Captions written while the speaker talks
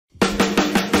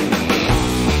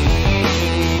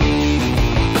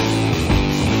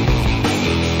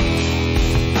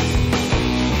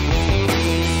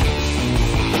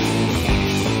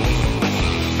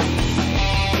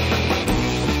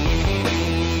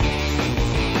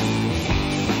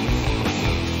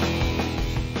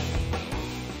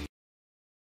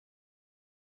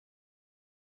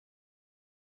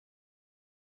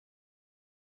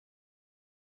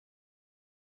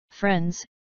Friends,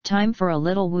 time for a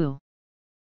little woo.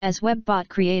 As webbot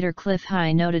creator Cliff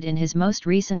High noted in his most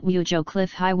recent Wujo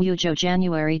Cliff High Wujo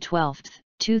January 12,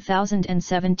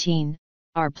 2017,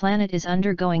 our planet is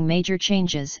undergoing major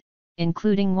changes,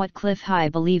 including what Cliff High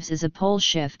believes is a pole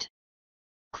shift.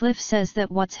 Cliff says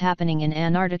that what's happening in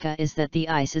Antarctica is that the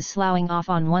ice is sloughing off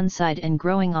on one side and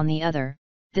growing on the other.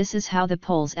 This is how the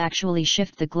poles actually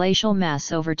shift the glacial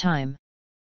mass over time.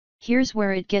 Here's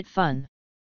where it get fun.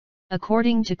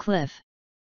 According to Cliff,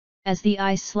 as the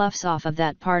ice sloughs off of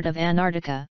that part of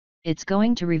Antarctica, it's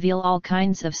going to reveal all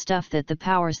kinds of stuff that the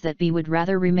powers that be would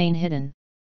rather remain hidden.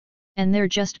 And they're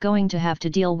just going to have to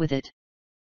deal with it.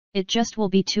 It just will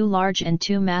be too large and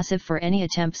too massive for any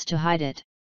attempts to hide it.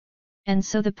 And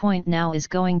so the point now is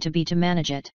going to be to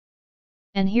manage it.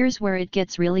 And here's where it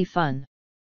gets really fun.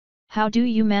 How do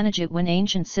you manage it when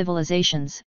ancient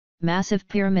civilizations, massive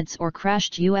pyramids or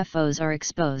crashed UFOs are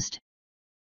exposed?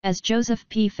 As Joseph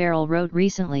P. Farrell wrote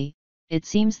recently, it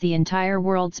seems the entire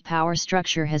world's power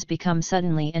structure has become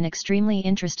suddenly and extremely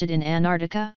interested in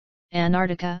Antarctica,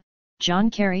 John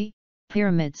Kerry,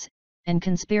 pyramids, and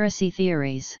conspiracy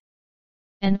theories.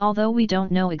 And although we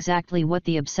don't know exactly what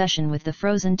the obsession with the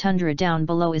frozen tundra down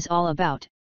below is all about,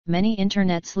 many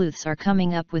internet sleuths are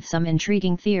coming up with some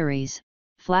intriguing theories: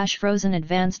 flash frozen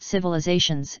advanced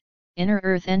civilizations, inner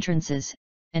Earth entrances,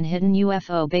 and hidden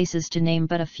UFO bases, to name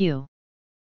but a few.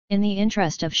 In the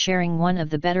interest of sharing one of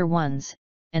the better ones,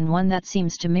 and one that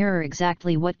seems to mirror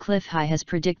exactly what Cliff High has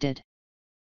predicted.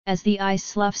 As the ice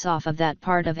sloughs off of that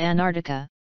part of Antarctica,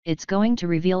 it's going to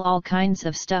reveal all kinds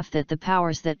of stuff that the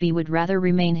powers that be would rather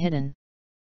remain hidden.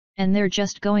 And they're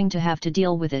just going to have to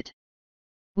deal with it.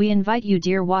 We invite you,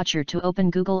 dear watcher, to open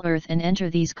Google Earth and enter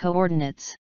these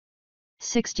coordinates.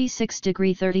 66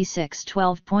 degree 36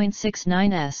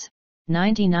 12.69 s,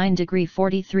 99 degree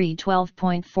 43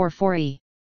 12.44 e.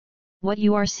 What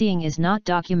you are seeing is not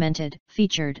documented,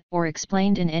 featured, or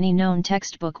explained in any known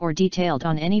textbook or detailed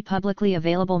on any publicly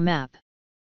available map.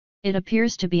 It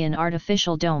appears to be an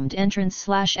artificial domed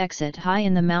entrance/exit high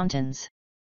in the mountains.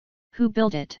 Who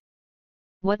built it?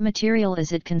 What material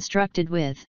is it constructed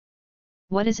with?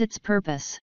 What is its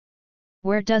purpose?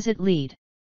 Where does it lead?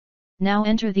 Now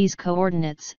enter these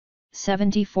coordinates: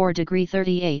 74 degree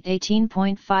 38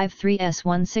 18.53 s,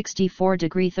 164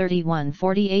 degree 31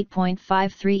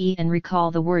 48.53 e, and recall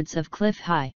the words of Cliff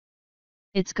High.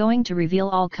 It's going to reveal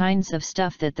all kinds of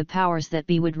stuff that the powers that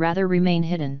be would rather remain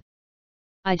hidden.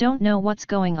 I don't know what's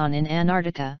going on in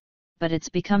Antarctica, but it's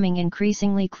becoming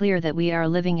increasingly clear that we are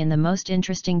living in the most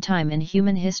interesting time in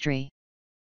human history.